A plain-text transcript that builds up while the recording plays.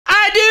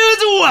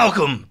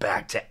Welcome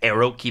back to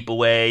Arrow Keep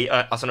Away,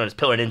 also known as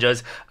Pillar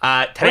Ninjas.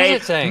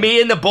 Today,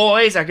 me and the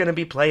boys are going to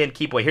be playing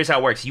Keep Away. Here's how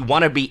it works. You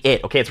want to be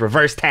it. Okay, it's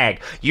reverse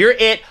tag. You're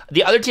it.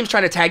 The other team's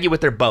trying to tag you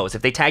with their bows.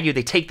 If they tag you,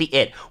 they take the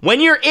it.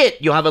 When you're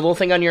it, you'll have a little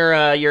thing on your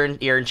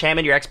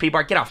enchantment, your XP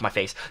bar. Get off my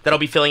face. That'll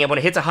be filling up. When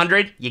it hits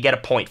 100, you get a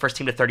point. First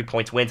team to 30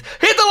 points wins.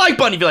 Hit the like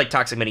button if you like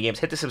toxic minigames.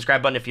 Hit the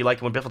subscribe button if you like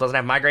it when Biffle doesn't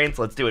have migraines.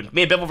 Let's do it.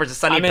 Me and Biffle versus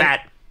Sunny and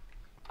Pat.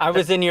 I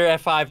was in your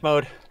F5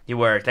 mode. You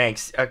were.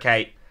 Thanks.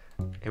 Okay.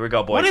 Here we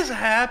go, boys. What is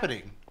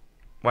happening?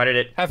 Why did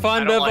it? Have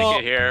fun, I don't Biffle. like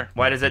it here.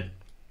 Why does it?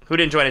 Who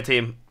didn't join a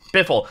team?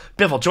 Biffle.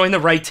 Biffle, join the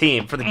right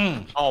team for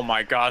the. Oh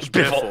my gosh,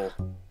 Biffle.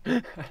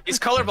 He's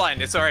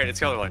colorblind. It's alright.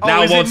 It's colorblind. Now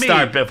Oh, it won't me?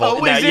 start, Biffle.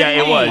 Oh, is Yeah,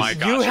 it me? was. Oh my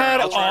gosh, You had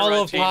I'll try all red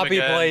of team Poppy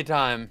again.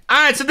 playtime. All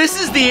right, so this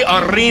is the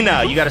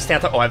arena. You got to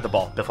stand up. Oh, I have the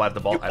ball. Biffle, I have the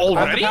ball. I have the ball.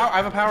 already? I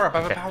have a power up.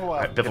 I have a Okay. power All up.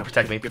 right, Biffle,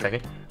 protect me. Protect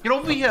me. Get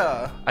over here.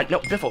 No,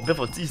 Biffle.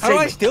 you How do save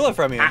I me. steal it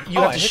from you? You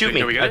Oh, have I to hit shoot you. me.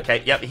 Can we get it?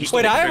 Okay, yep.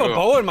 Wait, I have a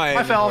bow in my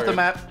I fell off the inventory.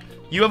 map.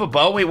 You have a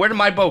bow? Wait, where did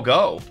my bow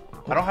go?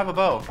 I don't have a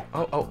bow.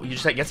 Oh, you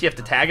just, I guess you have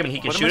to tag him and he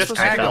can What am shoot I us? supposed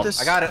to I do fell. with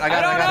this? I got it. I got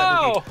it. I I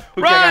got don't it.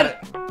 Pookie, Run! I got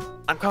it.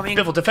 I'm coming.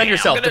 Biffle, defend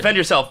yourself. Defend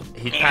yourself.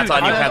 He pats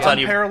on you. Pats on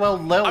you.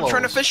 Unparalleled levels. I'm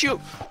trying to fish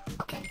you.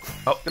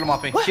 Get him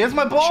off me. Here's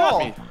my ball.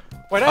 me.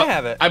 Wait, I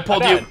have it. I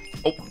pulled died. you.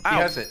 Oh, He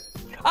has it.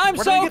 I'm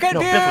Where did I so get it? no,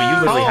 confused. Biffle, you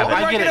literally Oh, have it.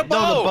 I get get it. a No,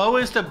 the bow? bow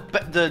is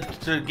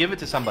to give it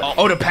to somebody.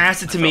 Oh, to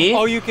pass it to me?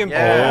 Oh, you can Yeah.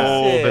 pass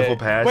Oh, it. Biffle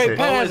passed Wait, it.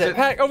 Pat Oh, has is it. it?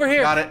 Pat, over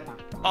here. Got it.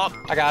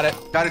 I got it.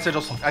 Got it,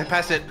 Sigils. I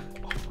passed it.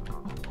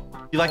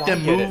 You like Oh,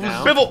 them I get it moves?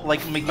 now. Biffle!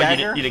 Like Oh, you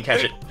McGregor? didn't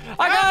catch it.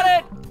 I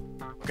got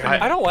it.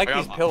 I don't like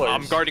these pillars.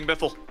 I'm guarding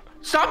Biffle.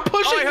 Stop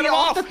pushing I hit me him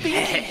off the off.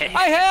 thing.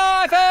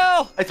 I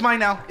fell. It's mine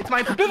now. It's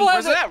mine. Biffle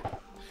Where's has it. that?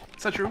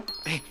 Is that true?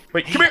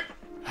 Wait, come here.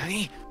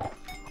 Honey.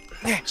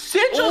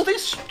 Sigils, they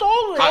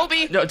stole it.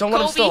 Kobe. No, don't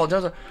let him steal.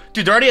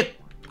 Dude, they're already at...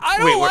 I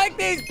don't Wait, like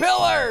these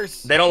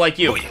pillars. They don't like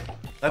you.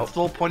 That's the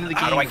whole point of the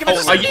game. How do I give Oh,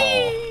 it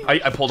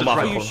to I pulled him off.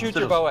 Just You Hold shoot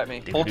on. your bow at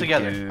me. Hold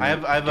together. I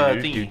have a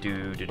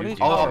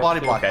thingy. I'll body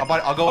block. Okay.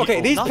 I'll go.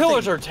 Okay, these Nothing.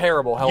 pillars are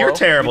terrible. Hello. You're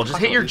terrible. Just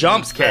hit your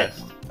jumps, kid.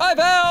 I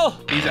fell.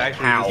 He's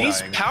actually Ow. just These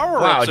dying. power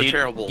Wow, ups are dude.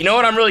 terrible. You know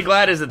what I'm really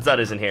glad is that Zud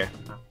isn't here.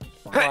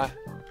 Why?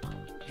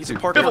 He's a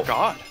part of our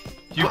god.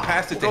 You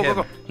passed it to Go, go, him.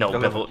 go. No, Go,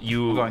 go. Biffle,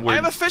 you We're going. I were...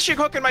 have a fishing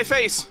hook in my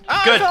face. Good,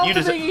 I you fell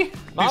just... to me. These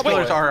Oh,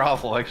 pillars boy. are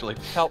awful, actually.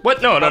 Help.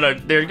 What? No,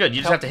 they're good.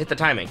 You just have to hit the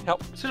timing.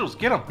 Help. Sigils,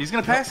 get him. He's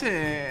gonna pass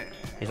it.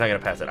 He's not gonna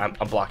pass it. I'm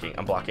blocking.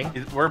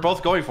 We're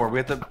both going for it. We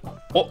have to.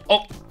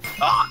 Oh.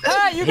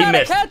 Pat, you He gotta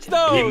missed. catch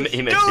those.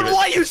 He missed. Dude,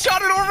 why you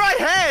shot it over my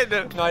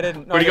head? No, I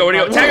didn't. No, Where'd he go? I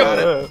didn't. Tag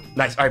Got him.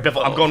 Nice. All right,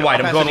 Biffle, I'm going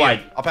wide. I'm going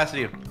wide. I'll pass it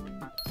to you.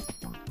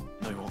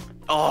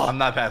 Oh, I'm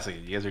not passing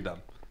it. You guys are dumb.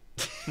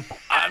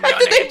 I'm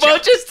Did they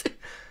both just...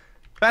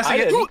 Passing I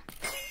it. didn't.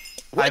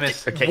 I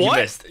missed. Okay, What?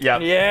 you missed. Yeah.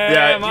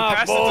 Yeah, my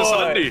Pass it to boy.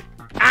 Sunday.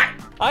 Ah!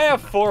 I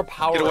have 4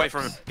 power. Get away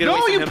from him. Get No,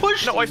 away from you him.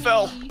 pushed No, I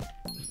fell.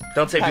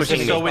 Don't say Pass pushing it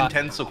me. to So me.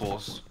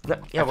 intensicles. No,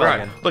 yeah, I we're fell on.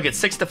 again. Look,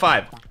 it's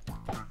 6-5.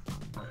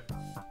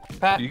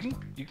 Pat. You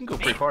can go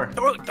pretty far.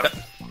 Oh,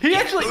 He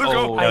actually.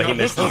 go. No, he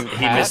missed those.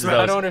 He misses I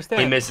those. don't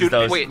understand. He misses Dude,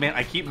 those. wait, man,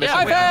 I keep missing.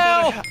 I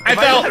fell. I If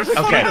I fell.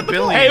 had a Okay.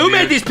 billion, Hey, who dude.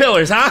 made these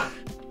pillars, huh?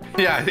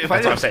 Yeah, if I That's what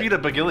I'm didn't saying. speed a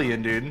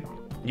bagillion, dude.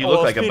 You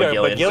look like a Peter,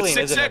 bagillion. Bagillion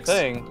isn't a 6'6".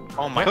 thing.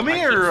 Oh my. Come I keep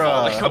here,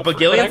 falling. A But I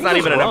bagillion's can not just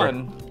even a number.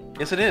 run.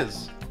 Yes, it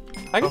is.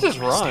 I can just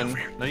run.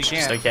 No, you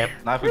can't. No, you can't.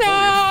 Not if we No, pull you.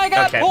 I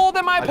got Okay. pulled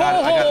in my I pole got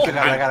it. hole.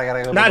 I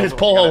got it. Not his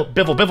pole hole.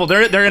 Biffle,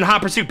 they're in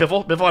hot pursuit.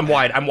 Biffle, I'm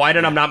wide. I'm wide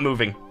and I'm not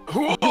moving.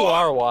 You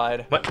are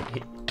wide. What?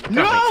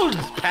 No,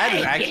 Pat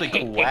is actually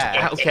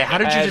quack. Okay, how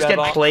did you Hey, just get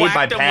Biffle. played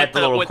by Whacked him Pat, with the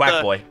the- little with quack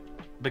the- boy?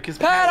 Because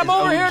Pat, I'm is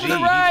over here to the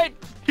OG. right.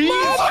 He's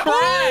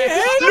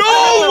crazy.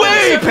 No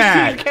way,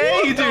 Pat!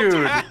 Okay,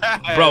 dude.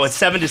 Bro, it's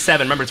 7-7.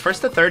 Remember, it's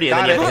first to 30, and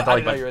then you have to hit the I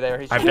like didn't know you were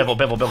button. there. All right,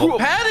 Biffle.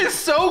 Pat is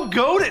so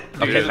goated.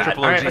 Okay, He's a Pat.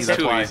 triple All right, OG, that's that's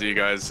Too why. easy, you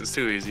guys. It's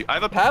too easy. I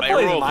have a Pat plays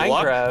arrow of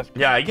luck. Minecraft.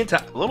 Yeah, you can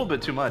tell. A little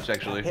bit too much,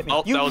 actually. Hit me.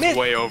 Oh, You that was missed.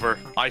 way over.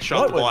 I shot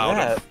What the ball was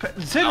out of. that?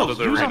 Sigils, Out of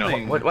the do arena.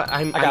 something. What?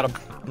 I got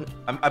him.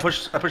 I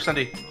pushed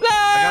Sunday.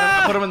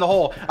 I put him in the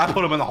hole.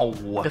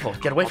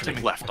 Biffle, get away from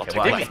me. Left. I'll Okay,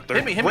 take well, left.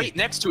 hit me. They're right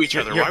next to each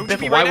other. You're- Why would you Biffle,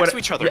 be why right next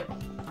would- to each other?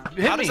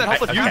 Hit How me. does that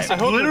help? Okay.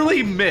 You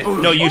literally missed.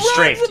 No, you Runs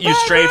strafed. You back.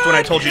 strafed when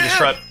I told you to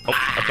strut. Oh,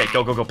 okay,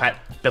 go, Pat.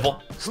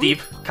 Biffle,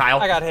 Steve, Kyle.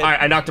 I got hit. All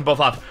right, I knocked them both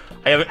off.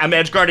 I'm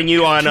edge guarding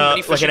you on Too many like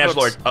an fishing edge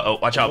lord. hooks. Uh oh,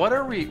 watch out. What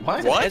are we?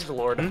 What? What?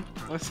 Edgelord.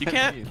 What's You that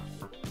can't-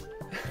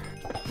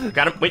 mean?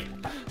 Got him. Wait.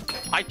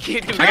 I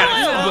can't do I got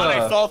that.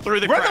 it. I fall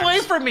through the Run cracks. away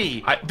from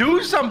me! I-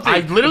 Do something! I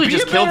literally Be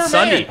just a killed better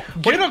Sunday. man.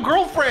 Get a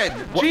girlfriend!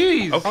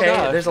 Jeez! Okay,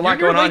 God. there's a lot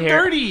You're in going on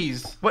your here.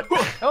 30s! What?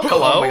 Oh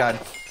Hello. my god.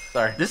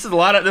 Sorry. This is a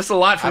lot. This is a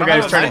lot for I the don't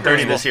guys have a turning 30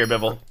 migraine. this year,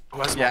 Biffle.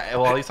 Yeah,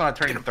 well, he's not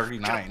turning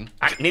 39.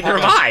 Neither am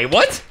I.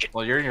 What?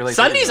 Well, you're in your late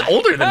Sunday's 30s.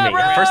 older than me.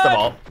 Run! First of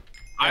all.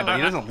 Yeah, but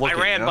he doesn't look I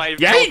it, ran you know? by.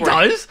 Yeah, he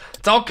teleport. does.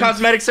 It's all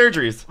cosmetic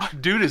surgeries.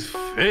 Dude is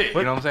fit,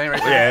 you know what I'm saying?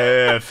 Right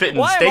there. Yeah, fitting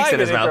Why am steaks I in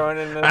his getting mouth. thrown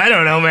in the- I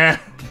don't know, man.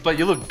 But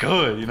you look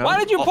good, you know? Why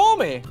did you pull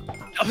me?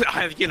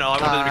 You know, I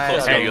wanted to be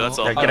close Hey, to you. That's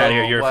all. get out of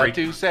here, you're a what freak.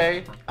 to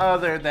say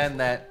other than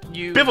that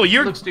you Biffle,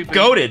 you're look stupid.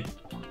 goated.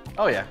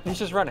 Oh, yeah. He's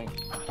just running.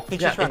 He's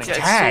just running. It's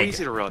so Tag.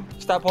 easy to run.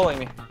 Stop pulling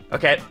me.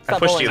 Okay, I Stop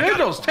pushed pulling you. me.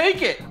 Sigils,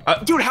 take it.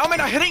 Dude, how am I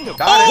not hitting him?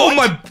 Oh,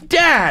 my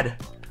dad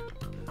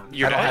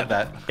Your I don't have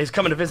dad. that. is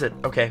coming to visit.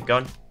 Okay,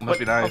 going. Must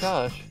be Oh nice.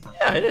 gosh.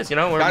 Yeah, it is. You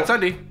know, Got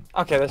Sunday.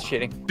 Okay, that's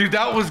cheating. Dude,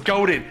 that was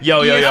goated.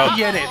 Yo.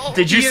 Get it.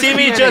 Did you see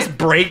me just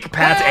break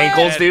Pat's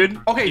ankles, dude?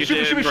 Okay, You shoot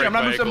did me. break I'm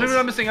my not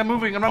ankles. missing. I'm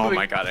moving. I'm not Oh moving.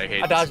 my god, I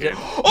hate I this dodged it.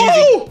 game.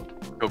 Oh!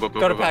 Go.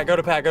 Go to Pat. Go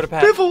to Pat. Go to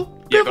Pat. Biffle!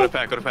 Yeah, go to Biffle!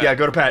 Pat. Go to Pat. Yeah,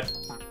 go to Pat.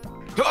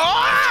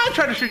 Ah, I'm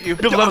trying to shoot you.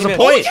 Biffle, that was a missed.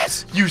 point! Oh,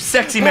 yes! You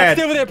sexy Pat, man!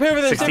 stay over there. Stay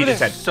over there. 60 Stay over to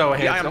there. 10. So Yeah,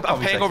 handsome. I'm Call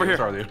me paying sexy, over here.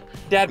 sorry.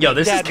 Dad me. Yo,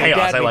 this is dad me, chaos.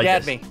 dad I me, like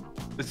dad this. me.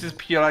 This is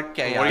pure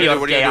chaos. What are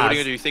you gonna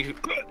do? You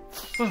think?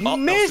 Oh,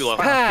 Miss too low.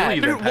 Pat.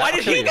 you. Dude, why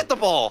did he get the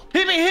ball?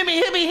 Hit me.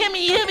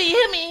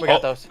 We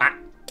got those.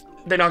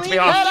 They knocked me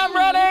Pat, off. I'm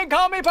running.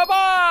 Call me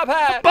Papa.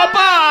 Pat.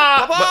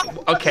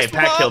 Papa! Okay,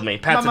 Pat killed me.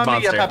 Pat's a Mamma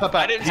mia, monster. Papa.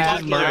 I didn't He's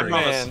talk murdered.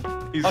 murder.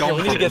 Man. He's Okay, going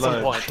we need to get some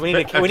blood. points. We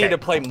need Okay. to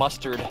play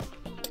mustard.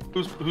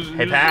 Who's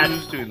Pat.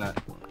 Who's doing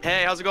that?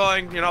 Hey, how's it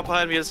going? You're not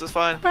behind me. This is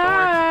fine. Don't worry.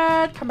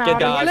 Pat, come Get out.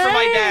 Get away from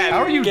my dad. How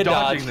are you Get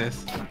dodging dodged.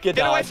 this? Get Get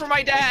away dodged. from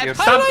my dad.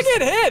 How did I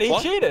get hit? He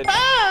What? cheated.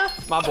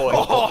 My boy.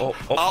 Oh,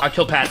 I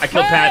killed Pat. I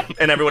killed Pat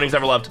and everyone he's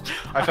ever loved.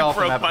 I fell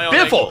from broke that. my own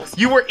Biffle, ankles.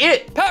 you were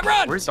it. Pat,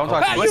 run. Don't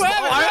talk Pat, to me. you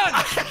have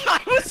it.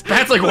 Run.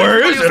 Pat's like,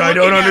 where is it? I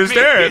don't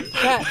understand.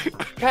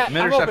 Pat, I'm I'm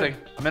intercepting.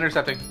 open. I'm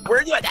intercepting. Where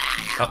are you at?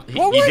 Oh, What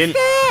you was didn't.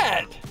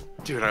 that?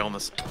 Dude, I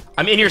almost.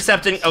 I'm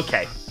intercepting.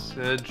 Okay.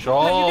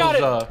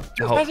 Sigils.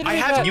 President I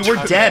had Pat. You were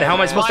dead. How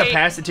am I supposed to My-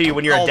 pass it to you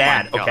when you're a Oh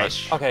dad? my Okay.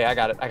 gosh. Okay, I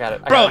got it. Bro, I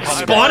got it.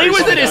 spawning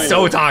with it is Call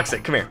so me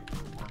toxic. Come here.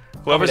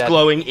 Whoever's Dad.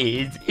 glowing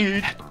is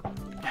it.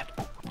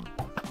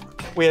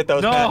 We hit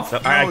those. No. Pat. So,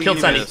 all right, I killed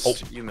you Sunny. missed.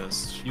 Oh, You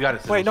missed. You got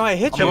it. Wait, no, I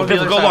hit I'm you. going to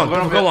the Biffle, go other long, side.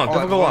 I'm Biffle, go long,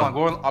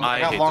 going Biffle, go long. I I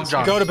got hate long this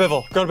john. Go to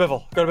Biville. Go to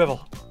Biville. Go to Biville.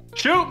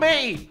 Shoot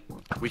me.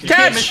 We can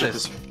Catch! miss Miss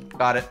this. this.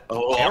 Got it.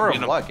 Oh, Arrow I'm of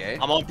gonna- luck, eh?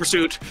 I'm on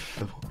pursuit.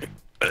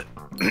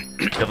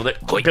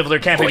 Biffle, they're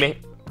camping me.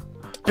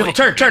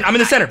 Biffle, turn. I'm in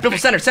the center. Biffle,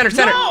 center.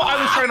 No,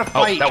 I was trying to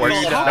fight. that works.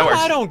 dude. That works.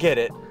 I don't get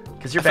it.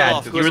 Because you're Fell bad.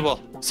 off. Who You has the were,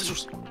 ball?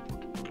 Scissors.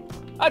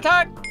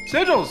 Attack.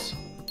 Sigils.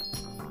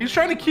 He's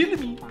trying to kill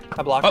me.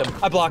 I blocked him.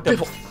 I blocked him.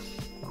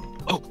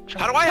 Oh,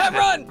 how do I have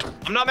Pat, it? run.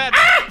 I'm not mad.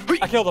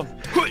 I killed him.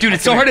 dude,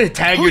 it's so hard to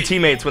tag your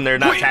teammates when they're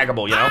not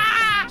taggable, you know?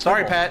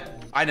 Sorry, Pat.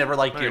 I never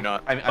liked you. you're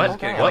not. I'm What? just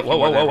kidding. I Whoa, like you whoa,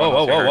 more whoa, than whoa,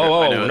 whoa, everyone else. whoa, I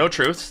whoa, knew whoa. it. No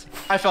truths.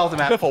 I fell to the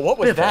map. Biffle, what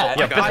was Biffle. that?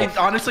 Yeah, I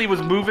Biffle. honestly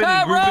was moving Pat,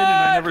 and grooving, and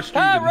I never Pat,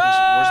 streamed.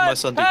 run. Where's my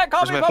Sunday? Pat, call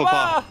Where's me my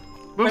Papa.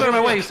 Move out of my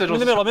way, I'm in the Sigils.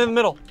 middle. I'm in the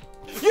middle.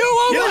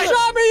 You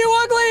overshot me, you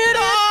ugly idiot.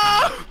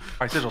 All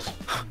right,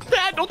 Sigils.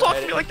 Dad, don't talk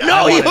to me like that.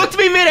 No, he hooked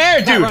me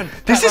midair, dude. run.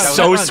 This Pat, is run.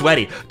 so Pat, run.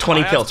 sweaty.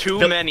 20 I kills. have too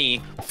Biff-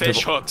 many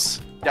fish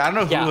hooks. Yeah, I don't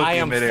know who Yeah, hooked I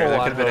you am midair. full That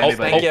on could have been hook.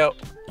 anybody. Thank you.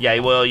 Yeah,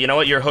 well, you know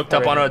what? You're hooked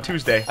up on a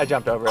Tuesday. I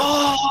jumped over it.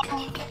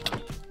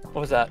 What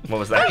was that? What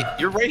was that?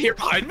 You're right here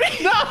behind me.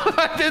 No,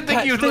 I didn't think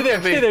Pat, you'd stay look there.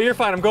 at me. Stay there. You're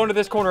fine. I'm going to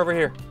this corner over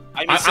here. I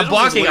mean, I'm Sigils is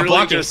blocking. I'm literally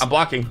blocking. Just, I'm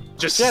blocking.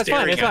 just Yeah, it's fine,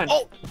 staring it's at-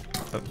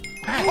 fine.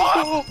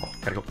 Oh,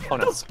 Gotta go. Oh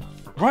no.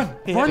 Run,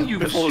 He run, hit you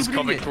Biffle is stupid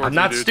coming idiot. towards I'm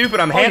not me, dude. stupid.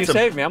 I'm Oh, you handsome.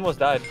 saved me. I almost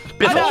died.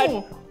 Biffle.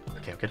 No.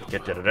 Okay,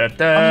 get I'm on their team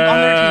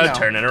now.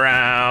 turning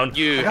around.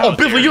 You. Oh,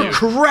 Biffle, you're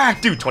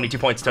cracked, dude. 22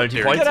 points. 22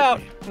 Get points. Get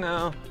out.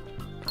 No.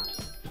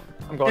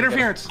 I'm going.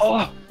 Interference.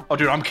 Oh, Oh,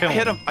 dude, I'm I killing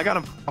hit him. I got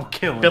him. I'm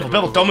killing Biffle,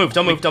 Biffle, don't move.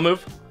 Don't move. Don't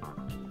move.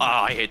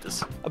 Ah, I hate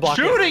this. I blocked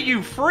Shoot it. it,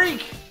 you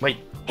freak! Wait,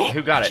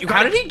 who got it? You got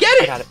How it. did he get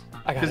I it? got it.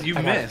 I got it. Because you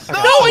I got it. missed. I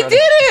got No, it. I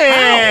didn't.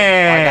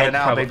 I got it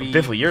now, Probably. baby.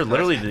 Biffle, you're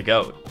literally the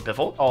goat.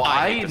 Biffle? Oh,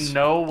 I I hate this.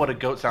 know what a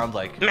goat sounds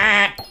like.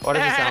 Nah. What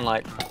does it sound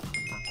like?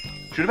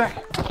 Shoot it back.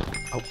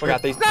 We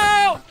got these.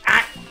 No!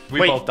 We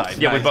Wait, both died.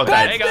 Yeah, we Nice. both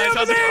Hey died. guys,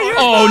 how's it going?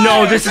 Oh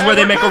no, this is where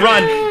they make a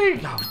run.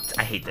 No,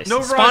 I hate this.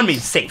 No Spawn runs. me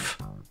safe.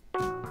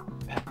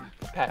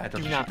 Pat, do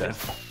don't not. shoot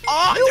that.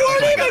 Oh, You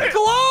weren't dude, even I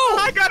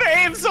close! gotta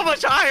aim so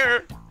much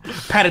higher.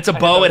 Pat, it's a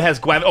bow. It has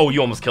grav. Oh,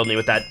 you almost killed me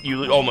with that.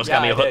 You almost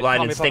got me a I hook, did. line,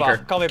 Call and me stinker.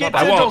 Papa. Call me Get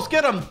Papa. I won't. Sigils,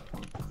 get him!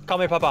 Call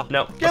me Papa.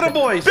 No. Get him,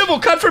 boys!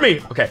 Biffle, cut for me.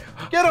 Okay.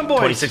 Get him, boys!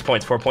 26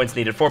 points. 4 points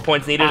needed. 4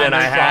 points needed, I'm and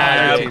I trying.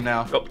 have. Team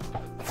now. Oh,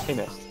 He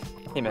missed.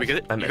 He We missed. get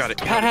it? I You missed. got it.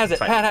 Pat has it.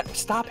 Fine. Pat,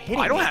 stop hitting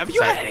I don't me. have you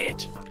Sorry. had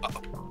it.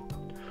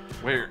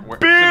 Where?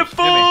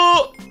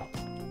 Biffle!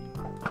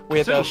 We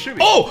hit Sigils, those. shoot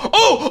me.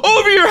 Oh,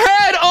 over your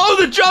head! Oh,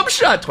 the jump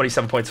shot!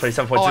 27 points.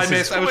 27 points. Oh, I This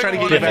missed. is I was trying to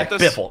get Biffle. you back.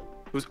 this. Biffle.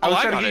 Who's, I was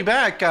oh, trying to got get you it.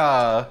 back.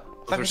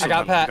 There's I got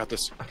someone. Pat. Got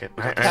this. Okay.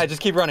 Pat,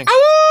 just keep running.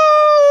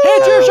 Ow!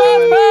 Hit your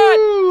shot,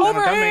 Pat!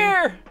 Over coming.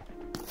 here!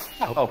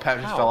 Oh, Pat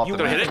just fell off You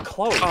the weren't hit even it?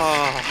 close.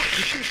 Oh,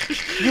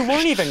 You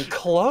weren't even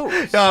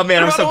close. Oh man,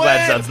 I'm Run so glad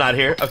away! Son's not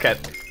here. Okay.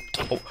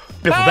 Oh,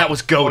 Biffle, that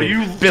was goated. Oh, you-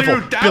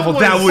 Biffle, dude, that Biffle,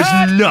 that was-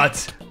 was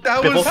nuts.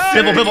 That Biffle, was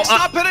Biffle, Biffle.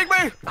 stop hitting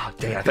me! Oh,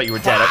 dang, I thought you were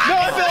dead. No,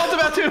 I fell off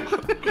about to.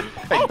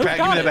 Hey, Pat,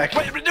 give me that back.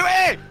 Wait, do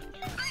it!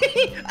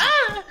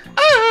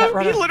 Pat,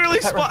 run He it. literally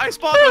Pat, run. I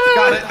spawned with the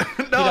Got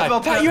it. No, You I died.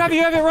 fell Pat, you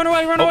have it. Run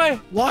away, run away.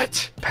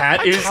 What?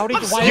 Pat is.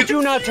 Why did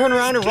you not turn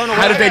around and run away?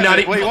 How did they not?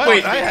 Wait, what?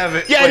 Wait, I have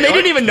it. Yeah, and Wait, they what?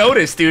 didn't even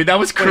notice, dude. That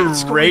was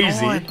What's going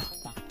crazy. on?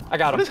 I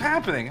got him. What is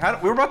happening?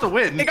 We were about to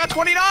win. He got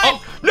 29.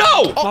 Oh,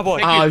 no! My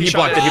boy. Oh, he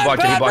blocked it. He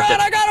blocked it. He blocked it.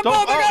 I got him.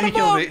 Don't, I got him. he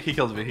killed me. He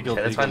killed me. He killed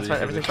me. That's fine. That's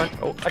fine. Everything's fine.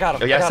 Oh, I got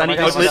him. Oh yeah, Sunny.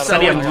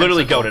 Sunny, I'm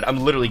literally goaded. I'm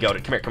literally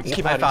goaded. Come here. Come.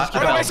 Keep I hiding. thought. Just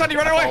keep Run away, hiding. Sunny.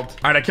 Run away. All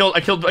right, I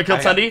killed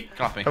Sunny.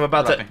 Get off me. I'm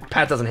about Get to. off me.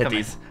 Pat doesn't hit Come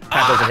these.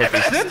 Pat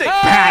doesn't hit these.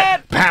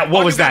 Pat. Pat,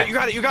 what was that? You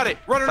got it. You got it.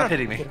 Run, Stop run.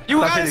 hitting me. You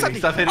Stop got it, hitting me. Sunny.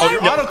 Stop hitting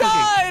me. Auto cooking.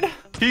 Died.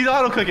 He's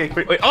auto cooking.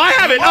 Wait, oh, I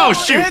have it. Oh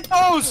shoot. Hit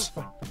those.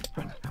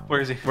 Where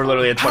is he? We're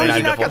literally at How did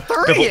 29. he not get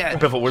 30 yet?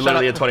 Biffle, we're Shut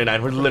literally up. at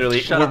 29. We're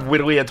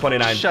literally at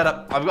 29. Shut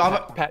up.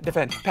 Pat,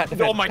 defend. Pat,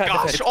 defend. Oh my Pat,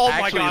 gosh. defend. Oh my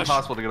actually gosh.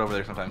 impossible to get over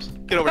there sometimes.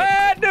 Get over there.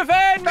 Pat,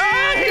 defend me.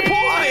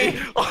 Ah,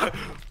 he pulled me.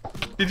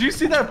 Did you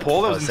see that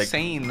pole? That was sick.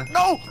 insane.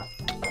 No.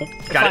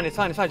 Got it. It's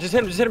fine. Just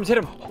hit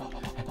him.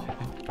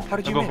 How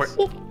did you I'm going miss?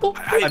 for it.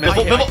 I Biffle, missed.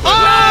 Biffle.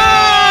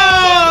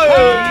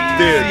 Oh!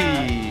 Dude.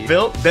 Dude.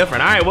 Built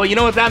different. All right, well, you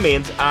know what that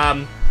means.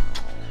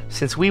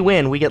 Since we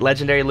win, we get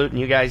legendary loot, and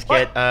you guys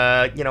get,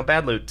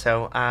 bad loot.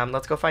 So,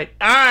 let's go fight.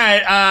 All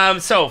right.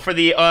 So for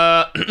the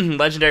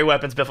legendary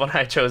weapons, Biffle and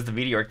I chose the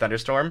Meteoric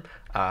Thunderstorm,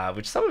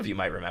 which some of you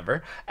might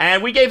remember,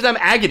 and we gave them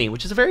Agony,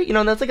 which is a very,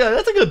 that's a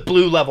good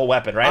blue level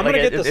weapon, right? I'm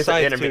gonna get the it's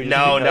scythe, an too,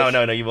 No, just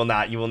because. you will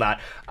not. You will not.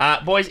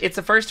 Boys, it's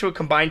the first to a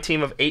combined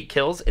team of 8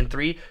 kills in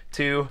 3,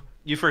 2,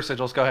 You first,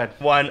 Sigils. Go ahead.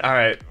 1. All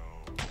right.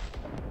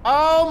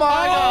 Oh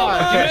my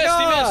god.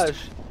 Oh, He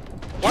missed.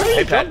 Why are you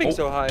Hey, Pat. jumping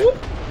so high?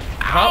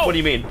 Huh? What do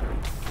you mean?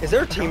 Is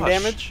there team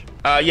damage?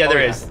 Yeah, there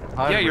is.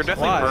 Yeah, you're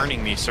definitely Why?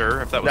 burning me,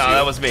 sir. If that was No, you.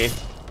 that was me.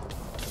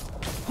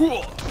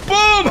 Cool. Boom!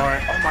 Oh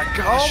my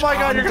gosh. Oh my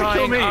God, you're gonna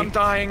kill me. I'm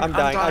dying. I'm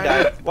dying. I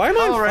died. Why am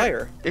I on All right.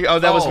 fire? Oh,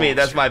 that was Oh, me.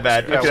 That's my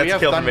bad. yeah, Okay, we that's a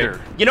have kill for me.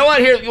 thunder. You know what?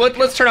 Here,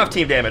 let's turn off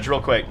team damage real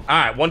quick. All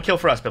right, 1 kill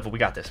for us, Biffle. We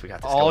got this.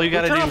 All Go. you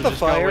gotta Turn do off is the just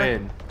fire. go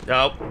in.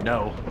 Nope.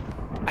 No.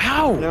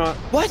 Ow. No.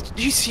 What?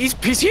 He's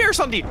here or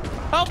something.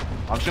 Help.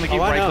 I'm just gonna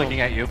keep Oh, I know.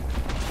 right-clicking at you.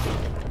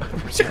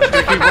 Keep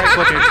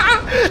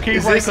right-clicking. Keep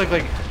Is this-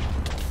 right-clicking.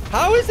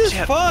 How is this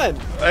Shit. fun?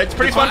 It's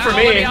pretty fun for Let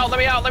me. me out. Let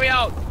me out. Let me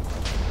out.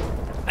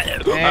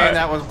 And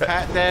that was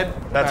Pat dead.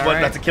 That's All what.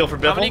 right. That's a kill for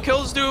How many Biffle.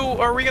 kills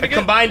are we gonna A get?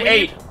 combined We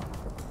need- 8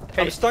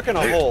 I'm stuck in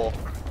a hole.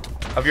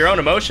 of your own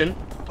emotion.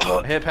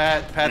 Hit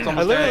Pat. Pat's I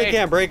almost literally dead.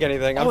 can't break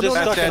anything. I'm Oh, just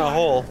no, stuck that's in a dead.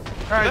 hole.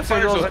 All right, That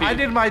fire's Sigils, OP. I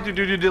did my due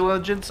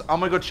diligence. I'm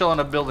gonna go chill on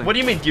a building. What do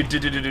you mean? You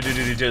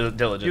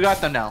diligence? You got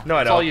them now. No,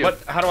 I It's don't. all you. What?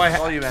 How do I? It's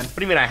all you, man. What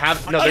do you mean I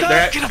have? No,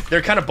 Get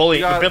they're kind of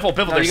bullying. You got- Biffle,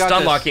 no, they're you got stun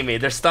this. locking me.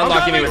 They're stun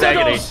locking me with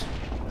agony.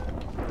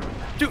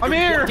 Dude, I'm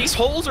here. These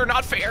holes are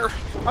not fair.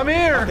 I'm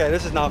here. Okay,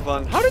 this is not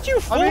fun. How did you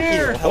full I'm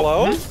here. heal?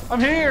 Hello? I'm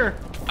here.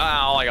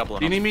 Ow, I got blown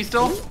Do you up. need me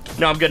still?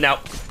 No, I'm good now.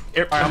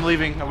 Here. All right, I'm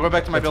leaving. I'm going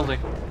back to my building.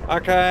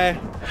 Okay.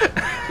 Do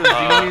you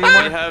need any We more?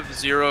 have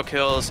 0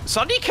 kills.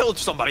 Sunny killed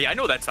somebody. I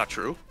know that's not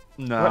true.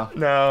 No.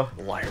 No.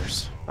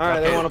 Liars. All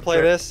right, they want to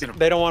play this.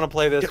 They don't want to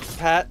play this.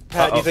 Pat, do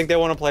Uh-oh. you think they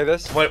want to play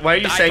this? Why are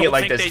you I saying it don't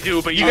like think this? they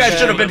do, but you you guys should.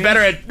 should have been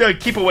better at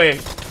keep away.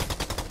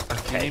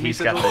 Okay, need me he's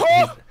to got do-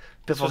 the.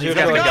 Biffle, was he's your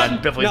got the choice. gun.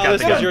 Biffle, he's No, got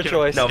this the was gun. your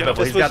choice. No, This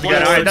Biffle, he's was got the your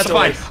gun. All right, that's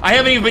fine. choice. I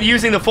haven't even been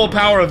using the full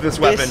power of this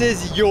weapon.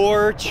 This is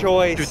your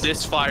choice. Dude,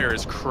 this fire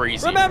is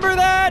crazy. Remember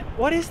that?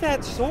 What is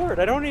that sword?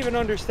 I don't even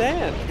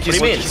understand. What do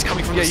you mean? He's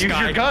coming from Yeah, the use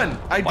sky. your gun.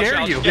 I Watch dare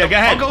out. you. Yeah, go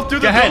ahead. I'll go through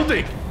Go the ahead.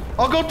 building.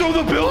 I'll go through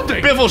the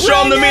building. Biffle,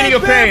 show him the meaning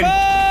of pain.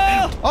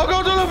 I'll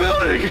go through the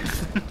building.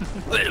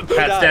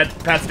 Pat's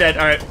dead. Pat's dead.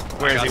 All right.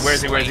 Where is he? Where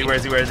is he? Where is he? Where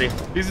is he? Where is he?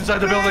 He's inside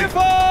the building.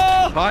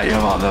 Biffle! I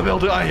am on the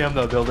building. I am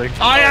the building.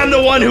 I am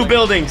the one who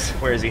buildings.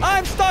 Where is he?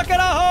 I'm stuck in a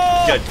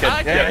hole. Good,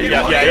 good. Yeah,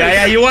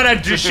 Yeah. You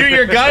want to shoot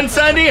your gun,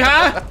 Sunday?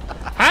 Huh?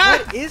 Huh?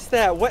 What is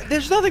that? What?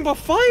 There's nothing but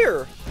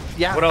fire.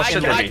 Yeah. What else I,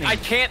 should there be? I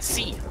can't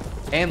see.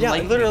 And Yeah,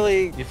 lightning.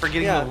 literally. You're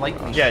forgetting yeah. the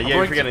lightning. Yeah, I'm you're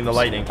going forgetting to- the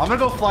lightning. I'm gonna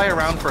go fly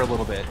around for a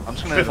little bit. I'm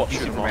just gonna Biffle, be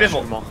Superman.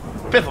 Biffle,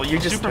 Biffle, you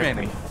just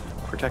Superman.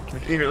 Protect me.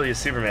 He really is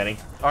Supermaning.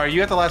 All right, you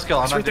got the last kill.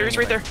 I'm He's not right there. doing He's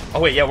right there. anything. Oh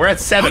wait, yeah, we're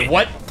at 7.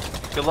 What?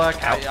 Good luck.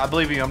 I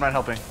believe you. I'm not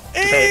helping.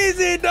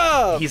 Easy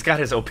dub. He's got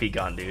his OP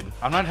gun, dude.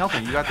 I'm not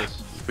helping. You got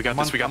this. We got I'm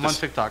this. on- We got I'm this.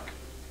 on TikTok.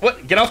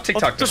 What? Get off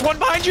TikTok. There's one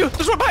behind you.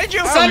 There's one behind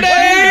you.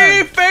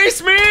 Sunday,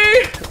 face me.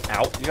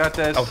 Ow. You got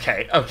this.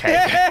 Okay,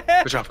 okay.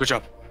 Good job. Good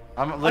job.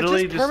 I'm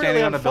literally just just standing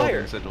permanently on the on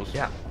building, fire. Sigils.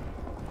 Yeah.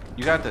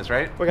 You got this,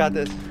 right? We got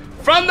this.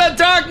 From the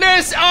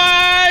darkness,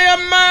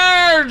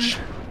 I emerge.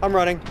 I'm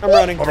running. I'm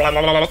running.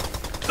 Gotta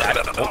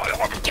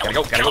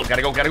go,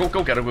 gotta go.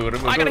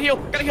 I gotta heal.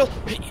 Gotta heal.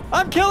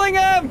 I'm killing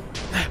him.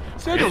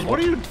 Sigils, what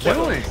are you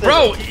doing?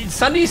 Bro,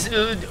 Sunday's.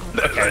 Okay,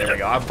 there we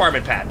go. I'm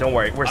farming Pat. Don't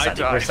worry. We're I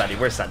Sunday. died. We're Sunday.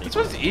 We're Sunday. This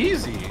was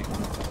easy.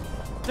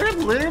 They're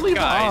literally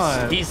Guys,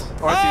 bots. He's.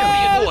 Or I see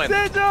him. What are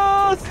you doing?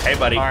 Sigils! Hey,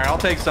 buddy. All right, I'll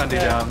take Sunday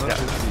Yeah. down. This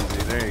is easy.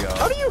 There you go.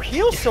 How do you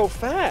heal so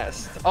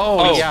fast? Oh,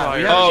 Oh, yeah.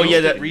 we oh, have yeah,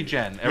 instant the-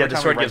 regen. Yeah, the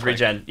sword gives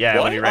regen. Yeah,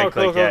 What? when you right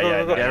click. cool, cool, Yeah, cool, yeah,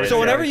 cool, cool. yeah. So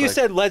whenever you right-click.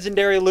 said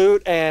legendary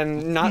loot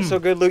and not so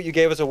good loot, you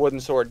gave us a wooden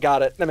sword.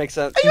 Got it. That makes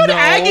sense. You had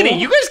agony.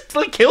 You guys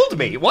like killed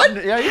me. What?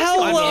 Yeah,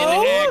 Hello? I'm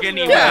in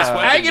agony. Yeah, with this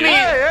weapon, agony. dude.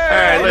 yeah, All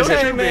right, listen.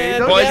 Okay, man.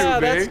 Don't boys. Yeah,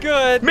 shoot me. that's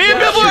good. Me and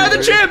Yeah. Biffle are the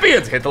me.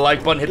 champions. Hit the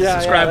like button. Hit the Yeah,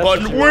 subscribe yeah, that's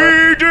button. what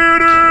you We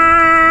did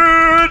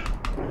it.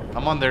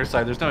 I'm on their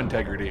side. There's no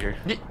integrity here.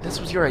 This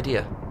was your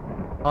idea.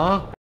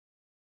 Huh?